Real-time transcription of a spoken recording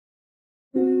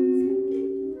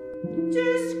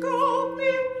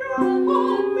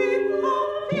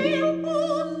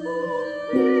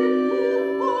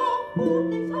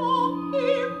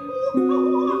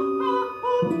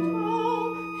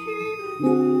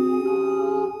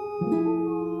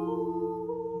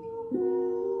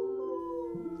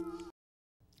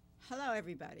Hello,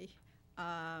 everybody.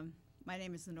 My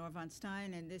name is Lenore Von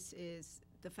Stein, and this is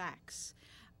The Facts.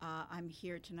 I'm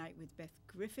here tonight with Beth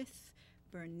Griffith,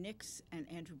 Vern Nix, and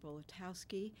Andrew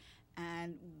Bolotowski,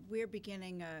 and we're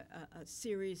beginning a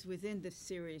series within this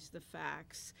series, The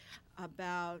Facts,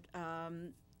 about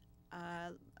I'm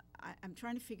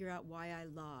trying to figure out why I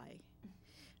lie.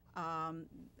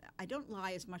 I don't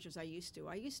lie as much as I used to.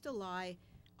 I used to lie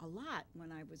a lot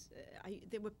when I was,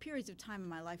 there were periods of time in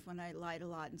my life when I lied a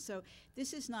lot. And so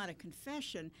this is not a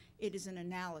confession, it is an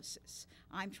analysis.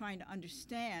 I'm trying to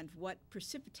understand what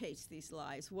precipitates these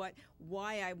lies, why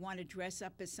I want to dress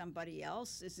up as somebody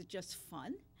else. Is it just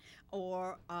fun?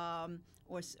 Or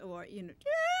you know,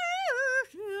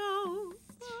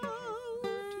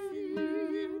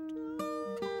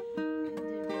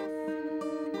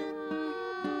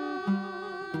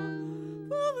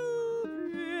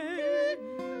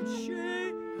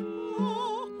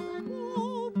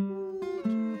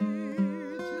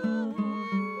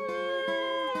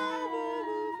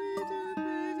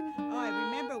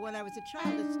 a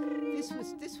child,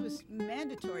 this was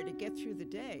mandatory to get through the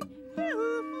day.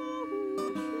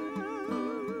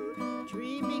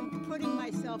 Dreaming, putting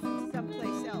myself in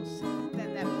someplace else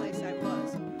than that place I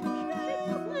was.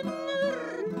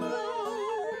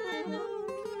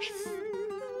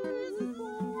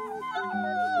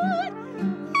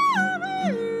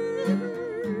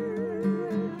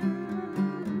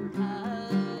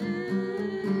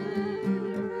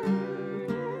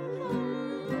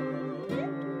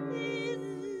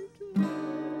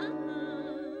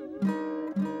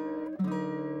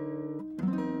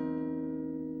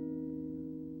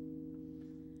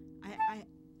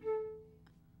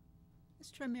 Let's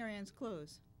try Marianne's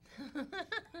clothes.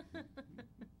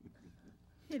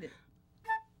 Hit it.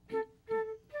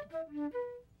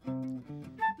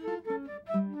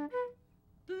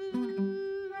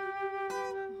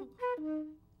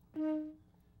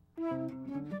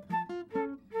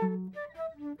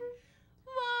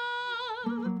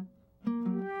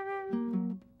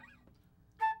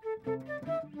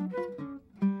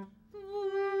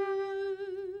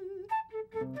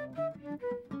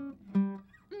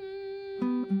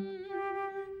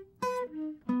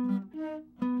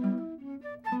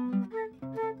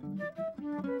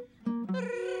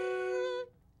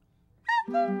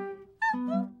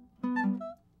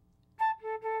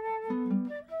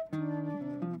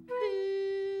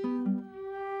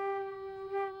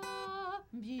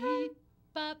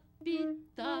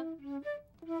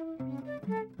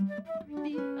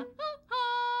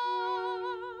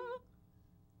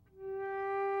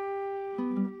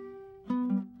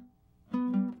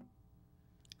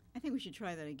 We should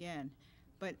try that again.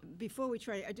 But before we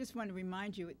try, I just want to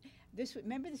remind you,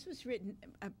 remember this was written,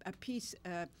 a piece,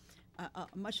 a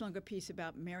much longer piece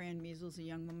about Marianne Measles, a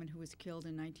young woman who was killed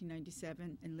in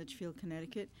 1997 in Litchfield,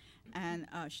 Connecticut, and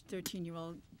a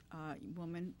 13-year-old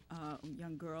woman,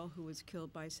 young girl, who was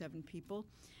killed by 7 people.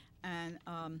 And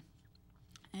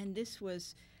this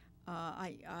was,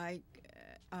 I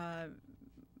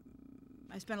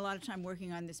spent a lot of time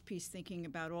working on this piece, thinking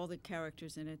about all the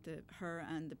characters in it, her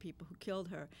and the people who killed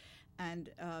her. And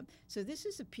so this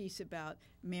is a piece about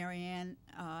Marianne,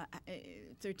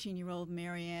 13-year-old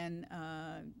Marianne,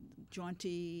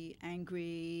 jaunty,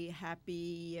 angry,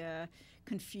 happy,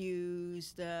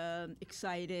 confused,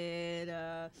 excited,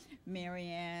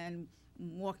 Marianne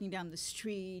walking down the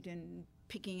street and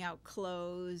picking out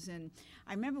clothes. And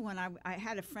I remember when I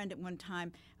had a friend at one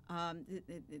time.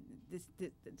 This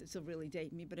will really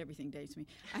date me, but everything dates me.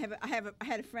 I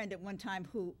had a friend at one time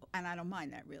who, and I don't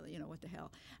mind that really, you know, what the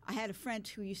hell. I had a friend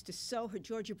who used to sew her,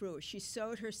 Georgia Brewer, she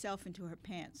sewed herself into her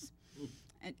pants.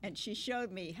 And she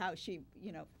showed me how she,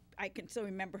 you know, I can still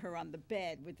remember her on the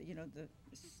bed with, you know,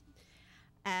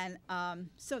 and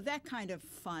so that kind of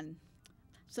fun.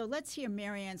 So let's hear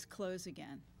Marianne's clothes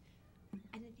again.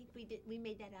 And I think we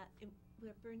made that up,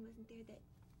 where Vern wasn't there, that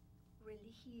where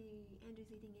Andrew's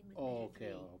leading in with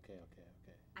okay.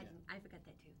 I forgot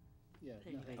that too. Yeah.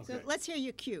 No, So let's hear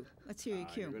your cue. Let's hear your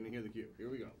cue. You're going to hear the cue. Here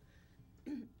we go.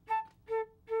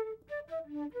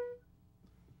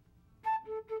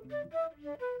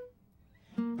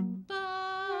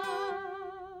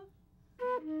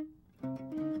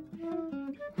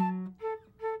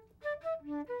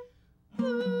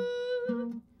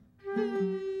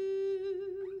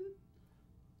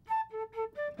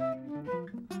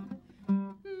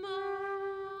 Ma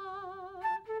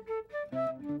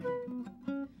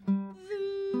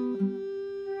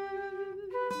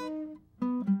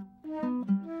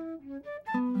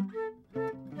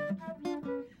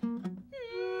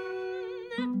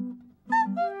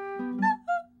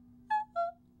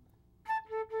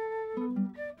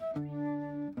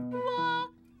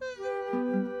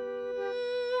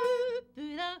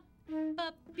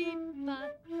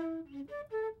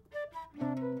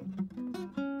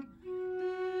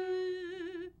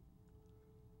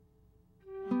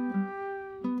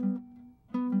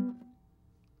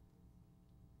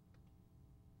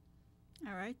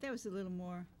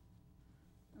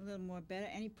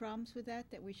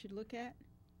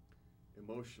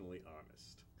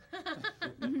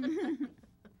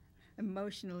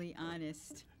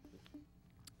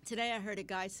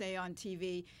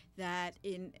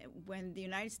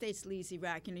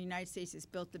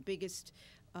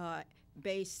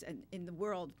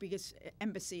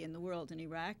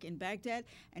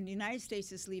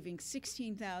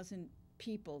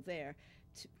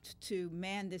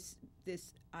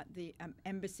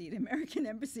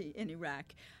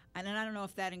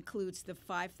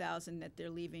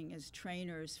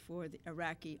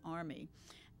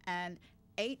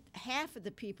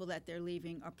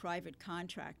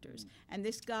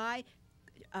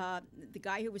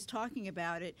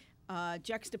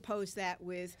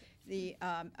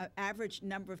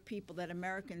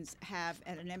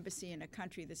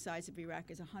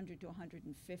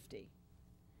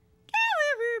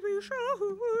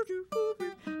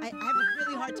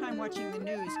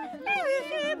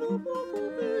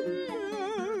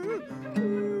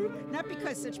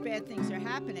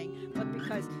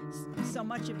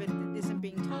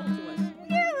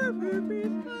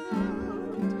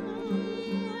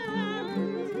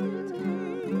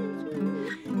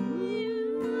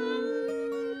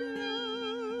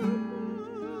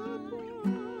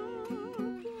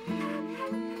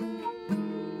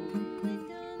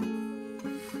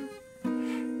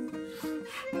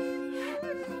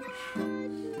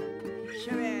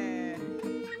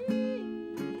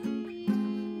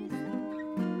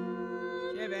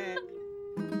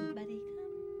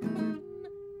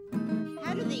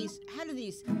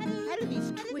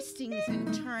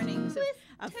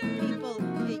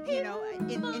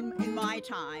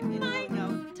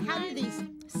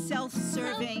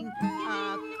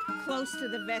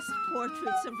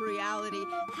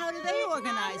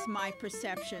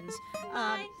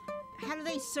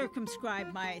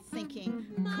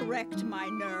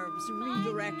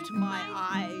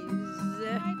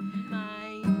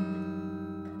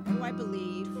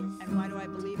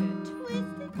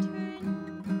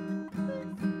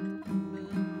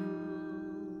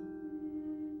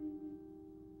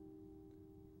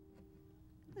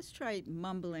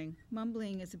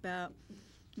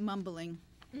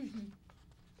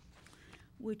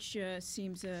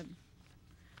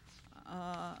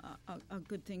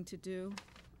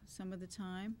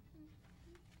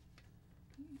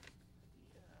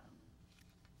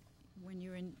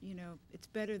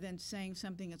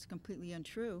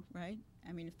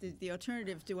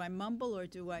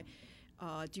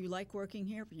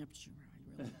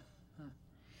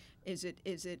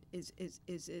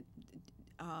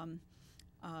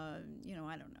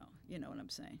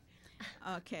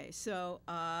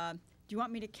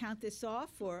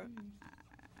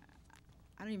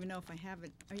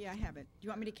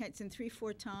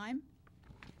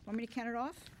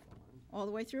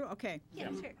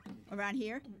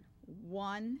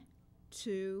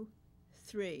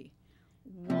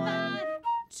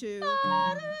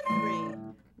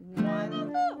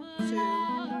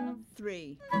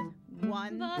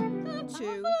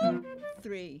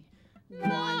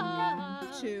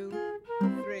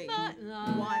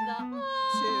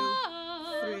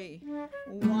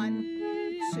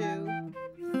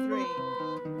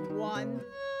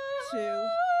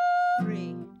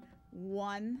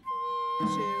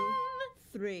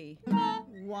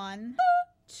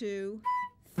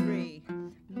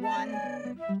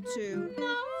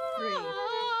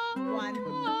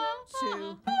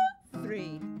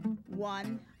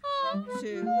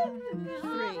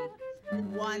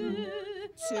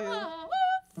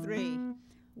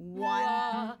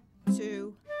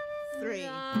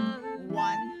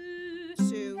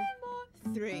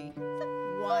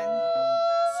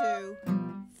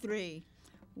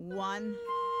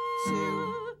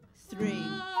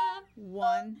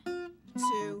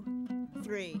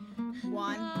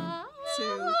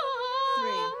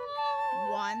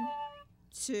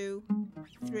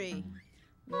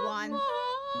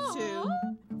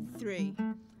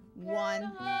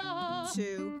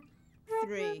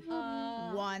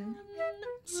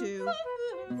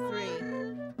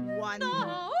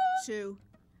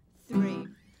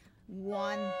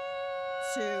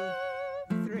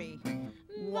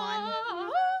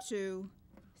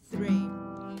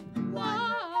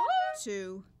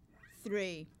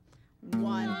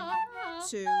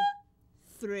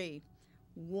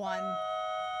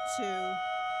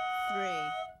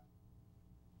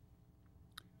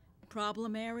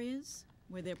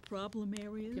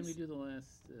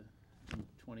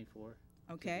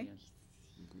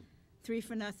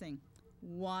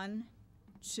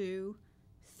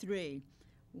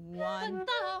 1,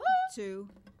 2,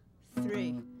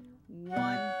 3.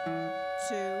 1,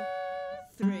 2,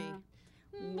 3.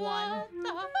 1,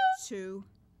 2,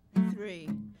 3.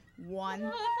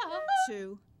 1,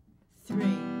 2,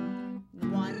 3.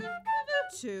 1,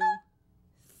 2,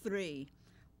 3.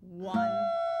 1,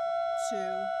 2,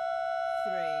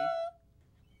 3.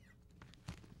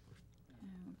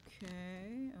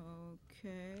 Okay,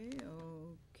 okay,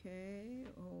 okay,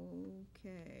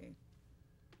 okay.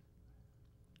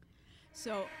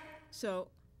 So,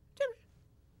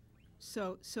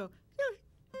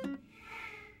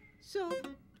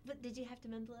 But did you have to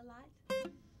mumble a lot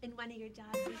in one of your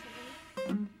jobs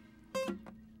recently?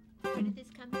 Where did this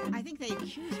come from? I think they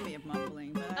accused me of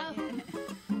mumbling, but I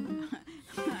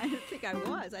don't think I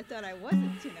was. I thought I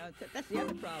wasn't, that's the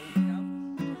other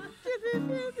problem,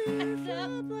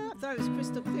 I thought it was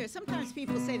crystal clear. Sometimes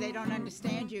people say they don't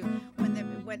understand you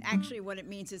when actually what it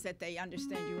means is that they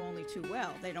understand you only too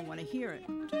well. They don't want to hear it.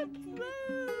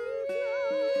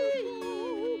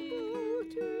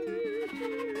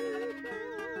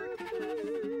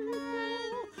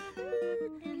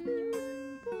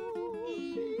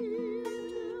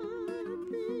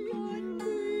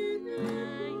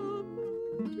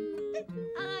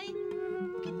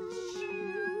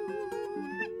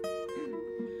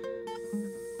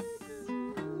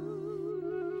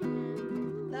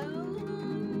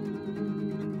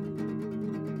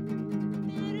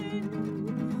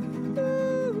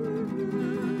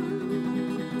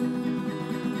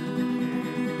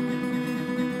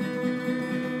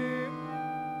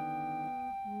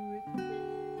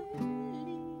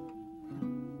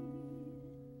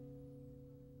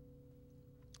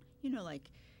 Like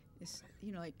this,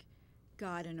 like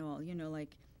God and all,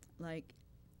 like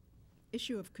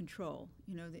issue of control,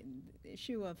 the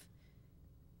issue of,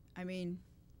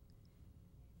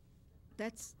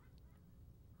 that's,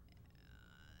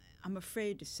 I'm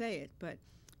afraid to say it, but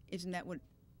isn't that what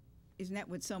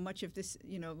so much of this,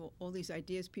 all these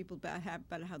ideas people have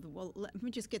about how let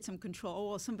me just get some control. Oh,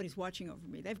 well, somebody's watching over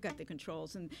me. They've got the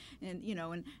controls, and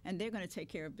they're going to take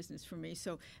care of business for me.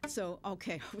 So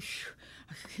okay,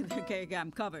 okay, I'm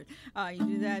covered. You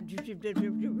do that.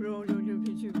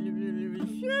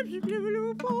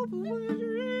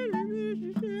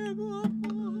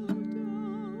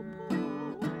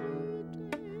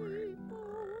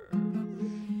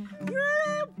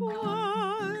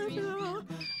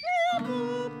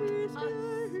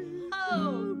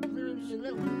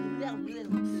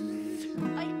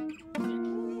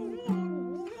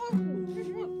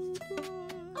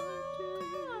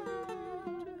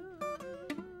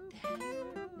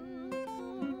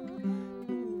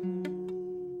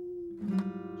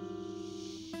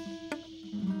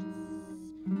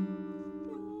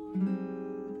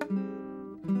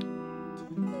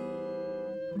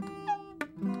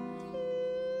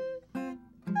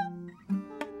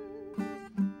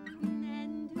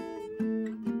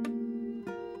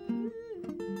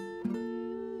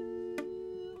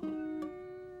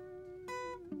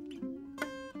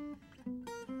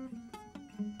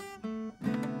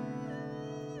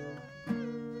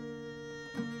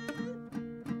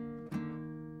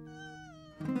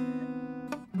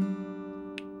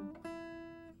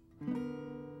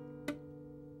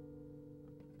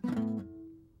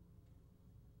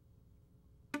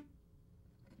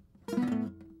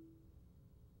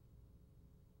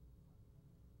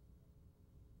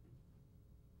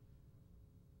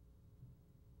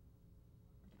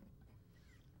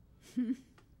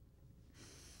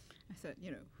 I thought,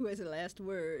 who has the last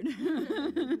word?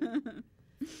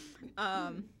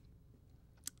 I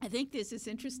think there's this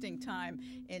interesting time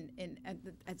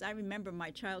as I remember my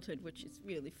childhood, which is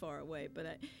really far away,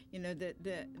 but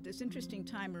this interesting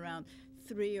time around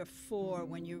 3 or 4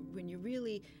 when you're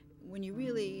really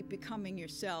becoming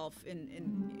yourself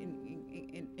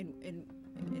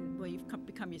well, you've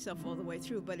become yourself all the way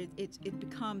through, but it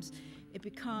becomes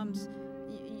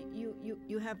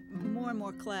you have more and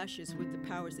more clashes with the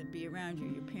powers that be around you,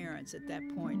 your parents at that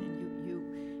point, and you're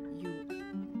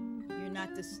not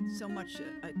so much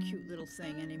a cute little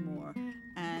thing anymore.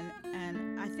 And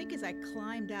I think as I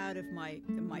climbed out of my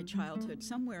childhood,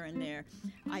 somewhere in there,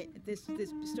 this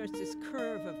starts this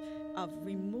curve of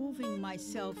removing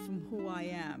myself from who I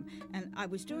am, and I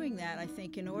was doing that, I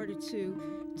think, in order to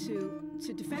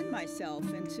defend myself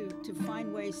and to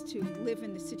find ways to live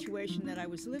in the situation that I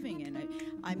was living in.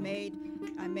 I made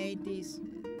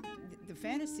the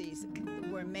fantasies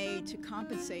were made to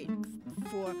compensate.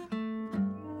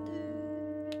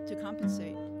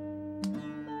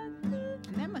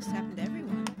 And that must happen to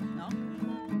everyone, no?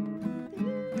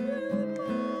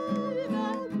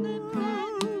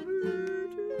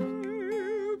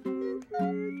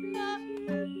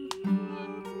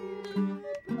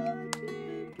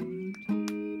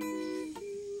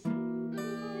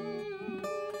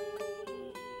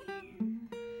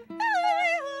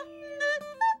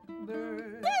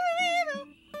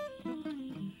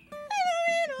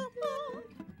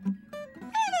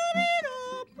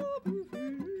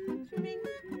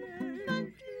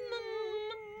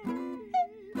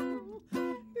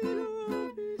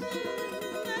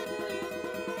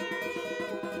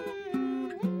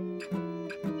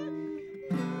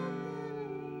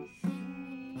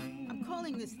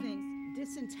 calling this thing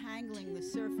disentangling the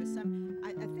surface.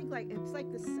 I think like it's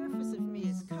like the surface of me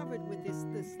is covered with this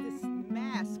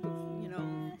mask of, you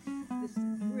know, this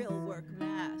real work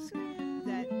mask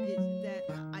that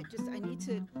I need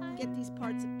to get these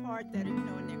parts apart that are, you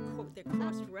know, and they're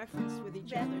cross-referenced with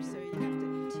each other, so you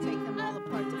have to take them all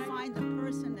apart to find the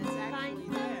person that's actually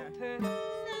there.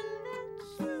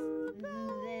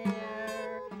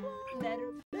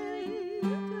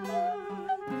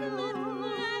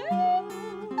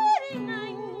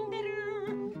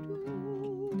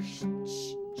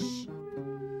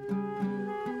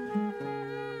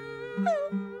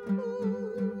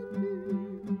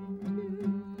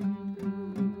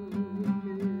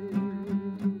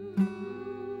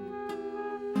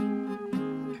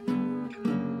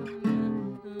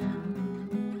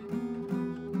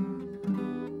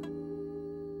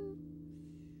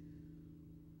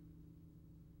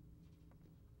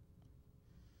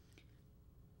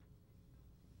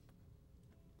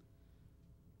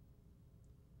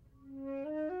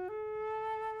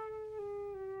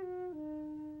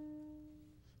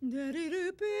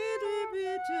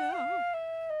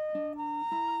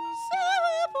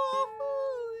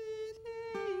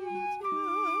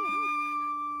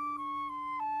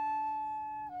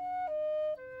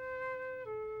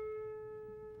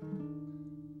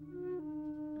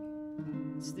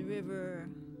 It's the river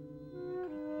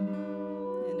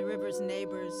and the river's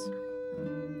neighbors,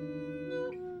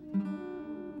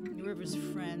 the river's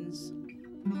friends.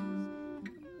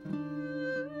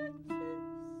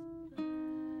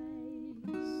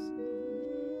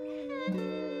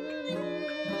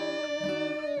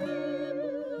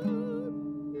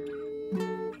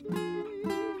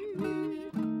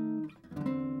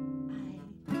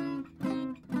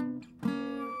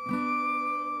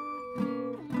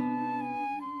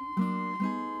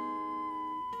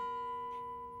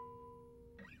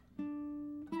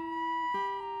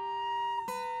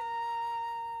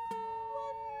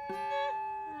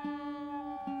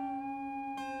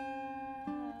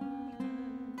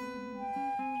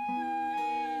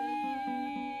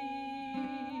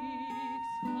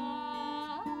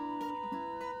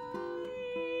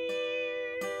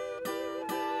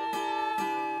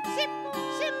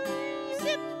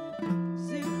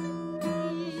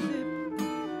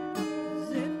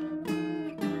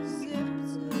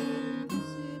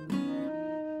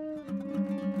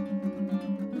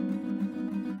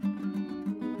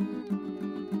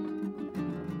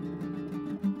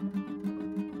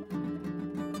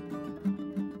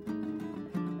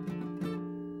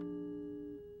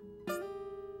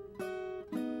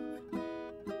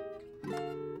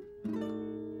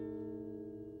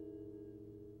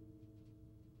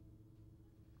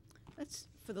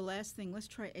 For the last thing, let's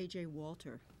try A.J.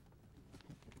 Walter.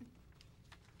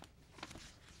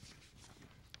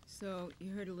 So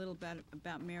you heard a little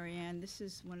about Marianne. This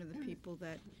is one of the people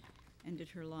that ended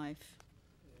her life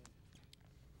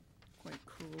quite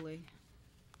cruelly.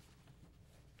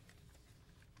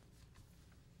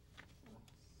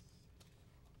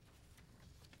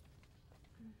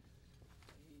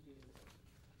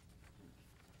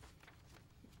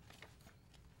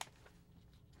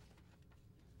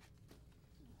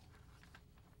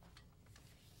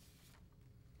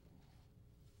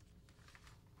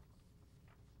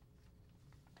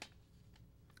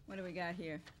 What do we got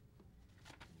here?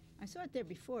 I saw it there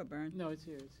before, Bern. No, it's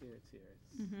here, it's here, it's here.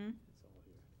 It's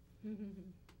all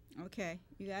here. Okay,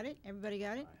 you got it? Everybody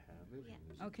got it? I have it. Yeah.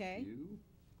 There's a Okay. cue.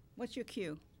 What's your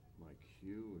cue? My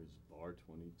cue is bar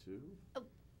 22. Oh.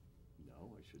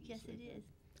 No, I shouldn't Yes, say it that. is.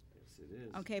 Yes, it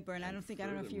is. Okay, Bern, I And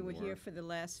don't know if you were here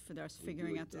furthermore, for us we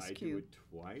figuring do out it- this I do cue. it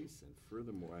twice, and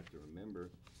furthermore, I have to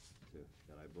remember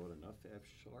that I brought enough F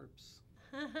sharps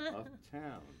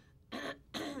uptown,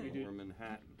 lower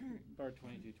Manhattan. Bar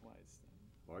 22 twice.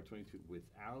 Bar 22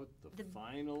 without the The-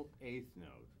 final eighth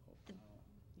note The-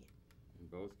 in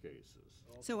both cases.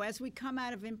 So as we come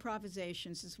out of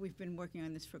improvisation, since we've been working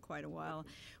on this for quite a while,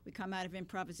 we come out of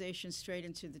improvisation straight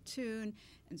into the tune,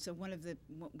 and so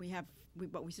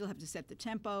but we still have to set the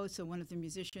tempo. So one of the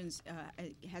musicians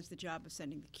has the job of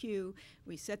setting the cue.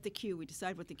 We set the cue, we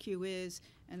decide what the cue is,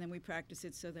 and then we practice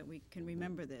it so that we can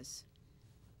remember this.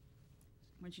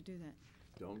 Why'd you do that?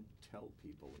 Don't tell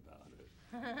people about it,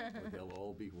 or they'll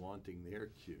all be wanting their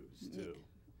cues too.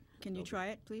 Can you They'll be- try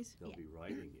it, please? They'll Yeah. be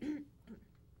writing it.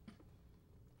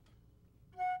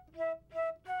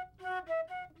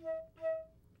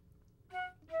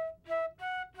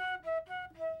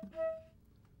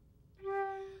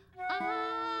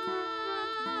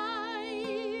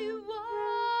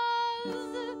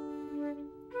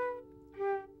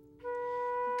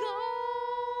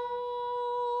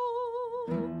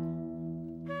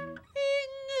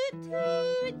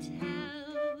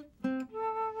 tell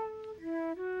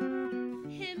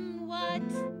him what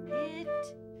it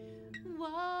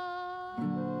was.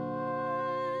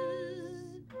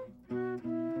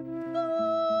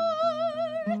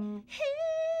 For he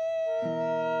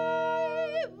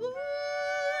would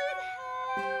have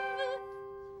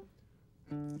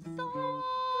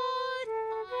thought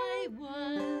I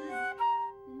was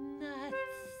nuts.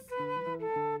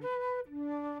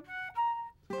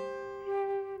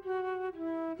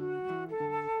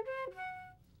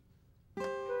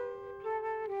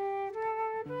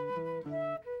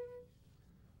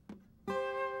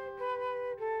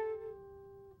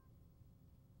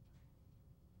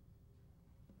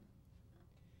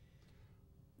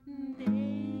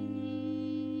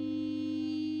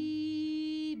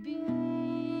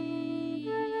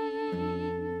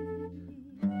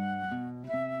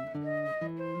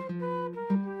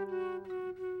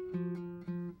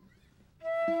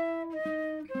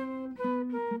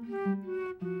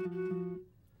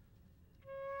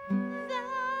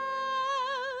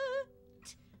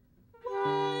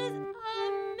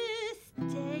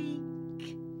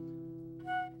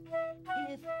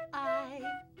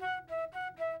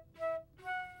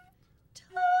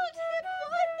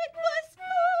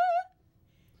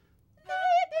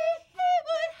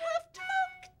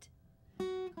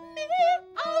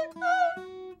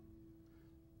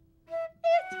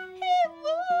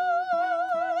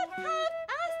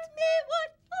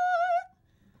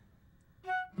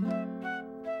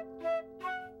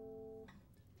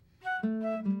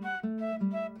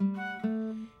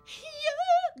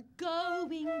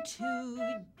 To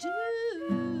do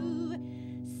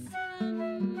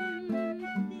something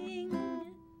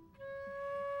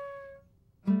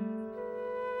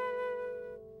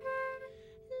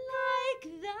like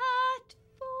that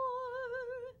for.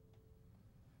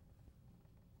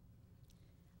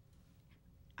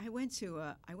 I went to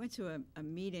a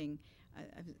meeting, a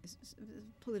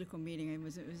political meeting. It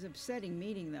was an upsetting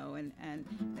meeting though, and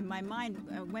in my mind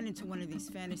I went into one of these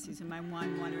fantasies in my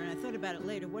mind wandered, and I thought about it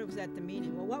later. What was at the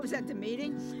meeting? Well, what was at the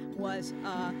meeting was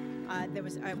there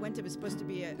was supposed to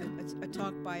be a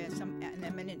talk by an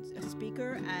eminent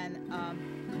speaker,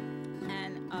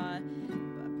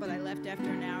 but I left after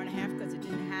an hour and a half because it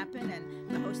didn't happen, and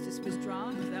the hostess was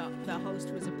drunk. The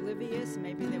host was oblivious.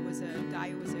 Maybe there was a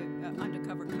guy who was an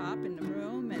undercover cop in the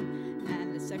room,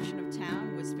 and the section of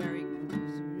town was very,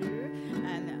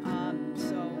 and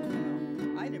so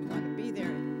I didn't want to be there,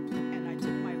 and I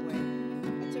took my way.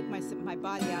 I took my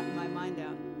body out and my mind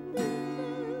out.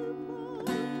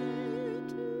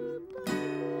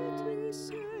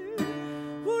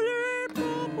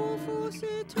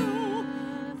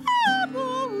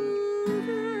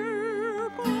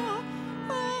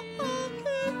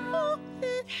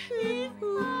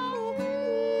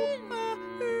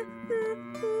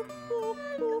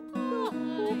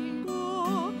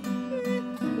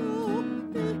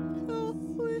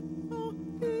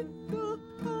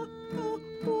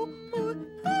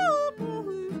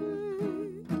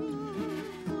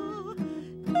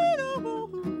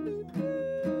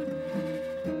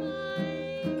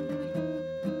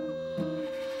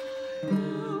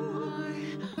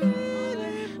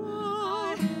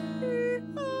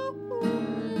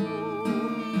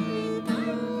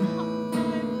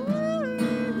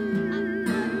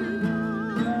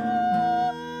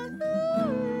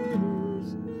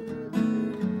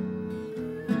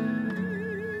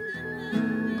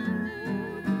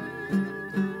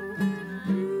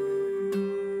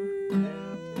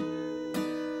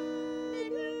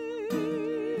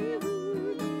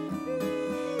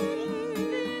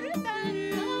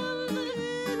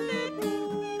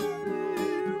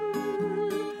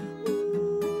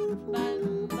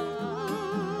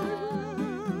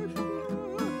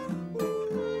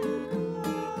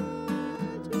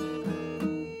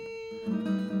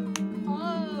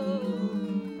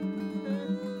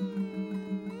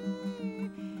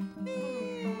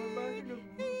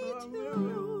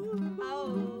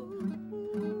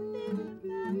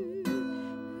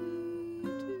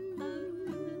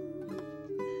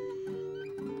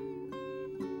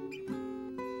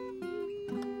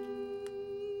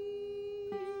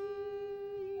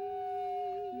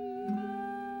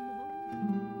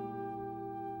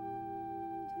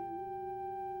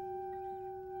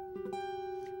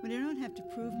 When I don't have to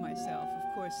prove myself,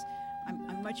 of course,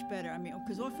 I'm much better. I mean,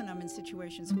 because often I'm in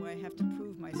situations where I have to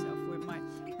prove myself,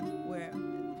 where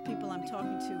people I'm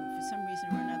talking to for some reason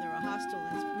or another are hostile,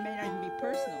 and it may not even be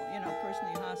personal,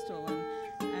 personally hostile,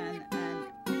 and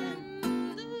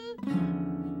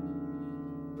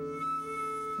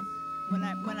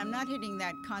when I'm not hitting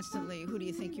that constantly, who do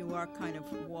you think you are kind of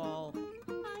wall,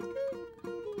 Bye.